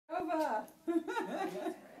Ova.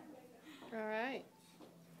 All right.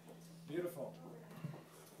 Beautiful.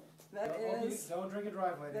 That is, Don't drink and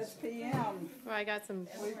drive, ladies. that's PM. Well, I got some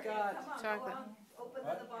We've got, chocolate. Open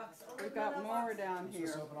What? the box. we've got more down Is here.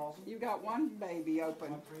 this open also? You've got one baby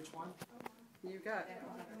open. One for each one? You've got,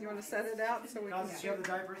 you want to set it out so we can Constance, see? you have the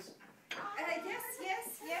diapers? Yes.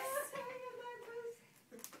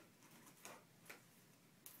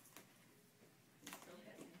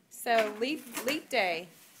 So leap day.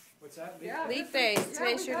 What's that? Yeah. Leap day.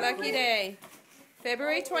 Today's your lucky day.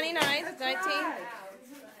 February 29th, 19.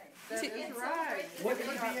 That is right. What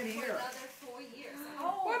could be in here? Another 4 years.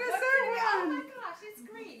 What is that Oh one? my gosh, it's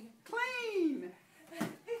green. Clean.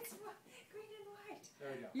 It's green and white.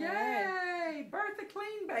 There we go. Yay! Birth a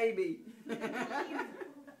clean baby.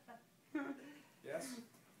 Yes?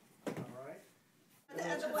 All right.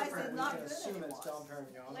 Otherwise, it's not good Assume anymore. it's down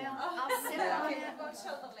Perignon. Well, I'll sit on it. Won't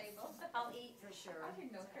show the label. I'll eat for sure. I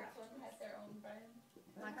didn't know Kirkland had their own brand.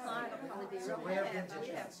 My client will probably be So real rare happy. vintage. We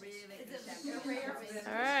have really Is good it champagne. rare?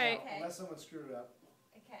 All right. Okay. Unless someone screwed it up.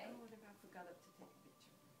 Okay. What if I forgot to take a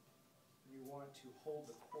picture? You want to hold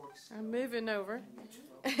the cork still. I'm moving over.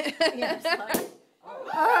 Yes, like- That's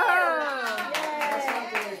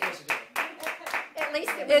not the way you're supposed to do it. At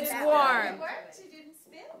least it was It's that warm. It worked. You didn't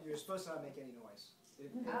spill. You're supposed to not make any noise.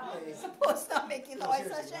 It's supposed to not make you No, noise,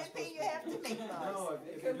 seriously, such you're a not thing, you supposed have to make noise. No,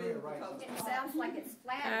 if you're doing it right. It sounds like it's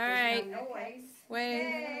flat. All There's right. no noise. Wave.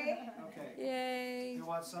 Yay. Okay. Yay. You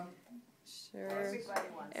want some? Sure. Everybody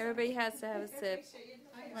wants it. Everybody has to have a sip.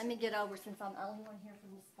 Let me get over since I'm the only one here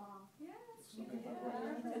from the spa.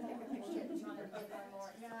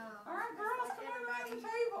 All right, girls, come on around the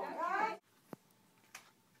table, guys.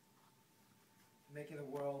 Making the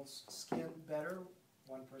world's skin better,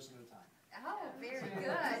 one person at a time. Oh, very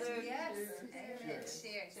good. Yes. Cheers.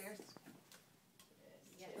 Cheers.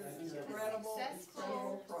 This is incredible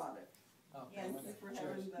product. Oh, Thank you for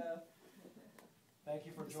having the, Thank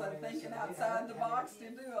you for so joining us. thinking and outside the having- box to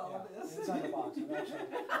do all of Yeah, this. inside the box, I'm actually.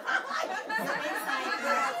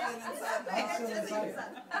 Yeah, it's inside the I'll box. sit inside it.